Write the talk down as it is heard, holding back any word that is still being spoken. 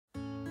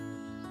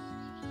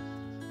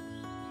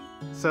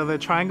So the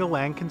Triangle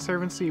Land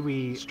Conservancy,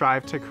 we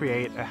strive to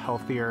create a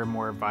healthier,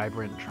 more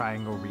vibrant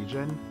Triangle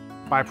region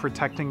by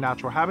protecting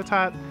natural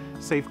habitat,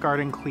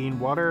 safeguarding clean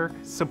water,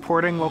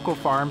 supporting local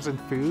farms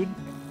and food,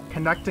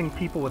 connecting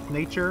people with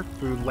nature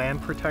through land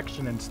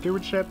protection and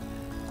stewardship,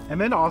 and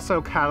then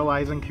also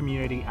catalyzing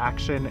community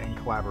action and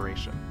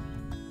collaboration.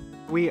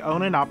 We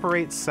own and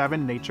operate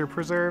 7 nature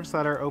preserves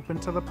that are open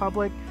to the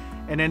public,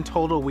 and in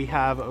total we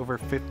have over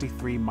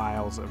 53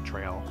 miles of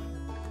trail.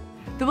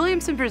 The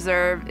Williamson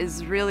Preserve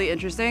is really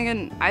interesting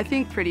and I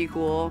think pretty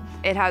cool.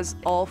 It has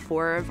all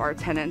 4 of our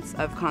tenets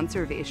of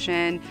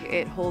conservation.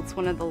 It holds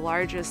one of the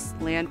largest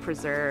land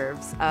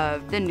preserves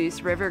of the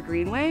Neuse River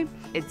Greenway.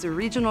 It's a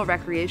regional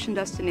recreation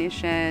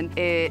destination.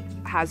 It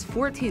has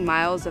 14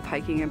 miles of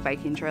hiking and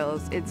biking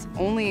trails. It's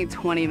only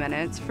 20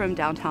 minutes from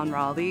downtown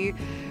Raleigh.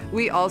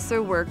 We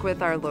also work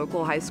with our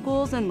local high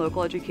schools and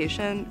local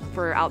education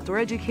for outdoor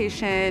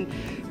education,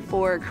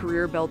 for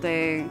career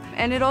building,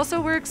 and it also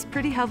works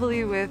pretty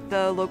heavily with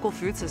the local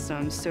food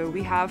systems. So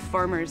we have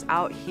farmers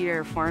out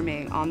here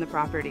farming on the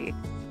property.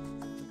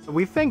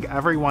 We think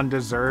everyone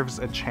deserves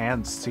a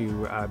chance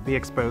to be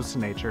exposed to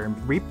nature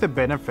and reap the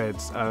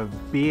benefits of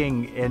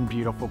being in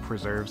beautiful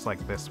preserves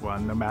like this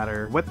one, no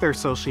matter what their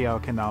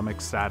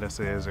socioeconomic status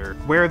is or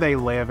where they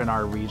live in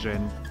our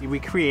region. We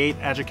create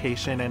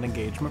education and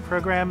engagement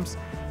programs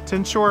to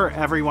ensure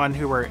everyone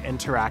who we're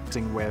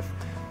interacting with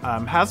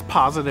has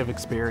positive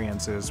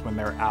experiences when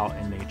they're out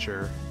in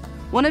nature.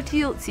 One of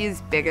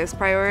TLC's biggest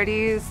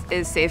priorities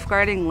is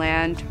safeguarding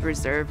land to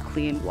preserve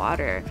clean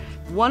water.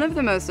 One of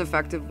the most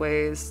effective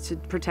ways to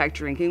protect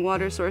drinking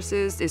water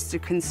sources is to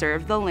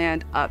conserve the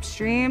land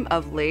upstream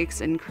of lakes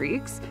and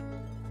creeks.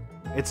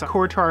 It's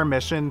core to our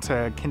mission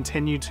to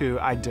continue to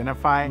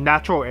identify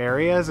natural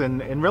areas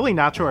and really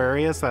natural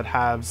areas that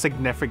have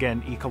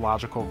significant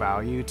ecological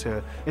value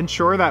to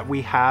ensure that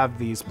we have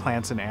these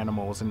plants and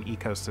animals and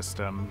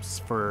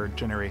ecosystems for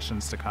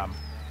generations to come.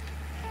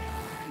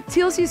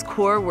 TLC's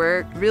core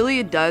work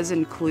really does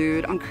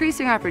include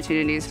increasing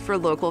opportunities for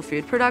local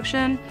food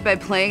production by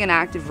playing an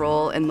active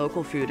role in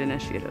local food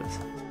initiatives.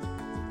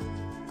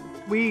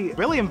 We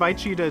really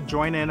invite you to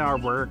join in our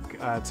work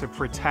to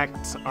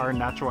protect our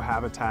natural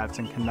habitats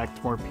and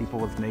connect more people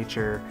with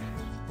nature.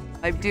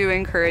 I do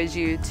encourage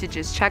you to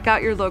just check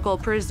out your local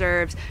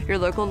preserves, your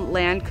local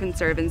land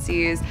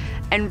conservancies,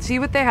 and see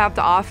what they have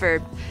to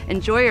offer.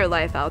 Enjoy your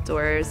life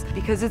outdoors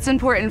because it's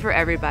important for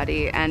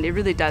everybody and it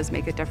really does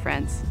make a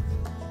difference.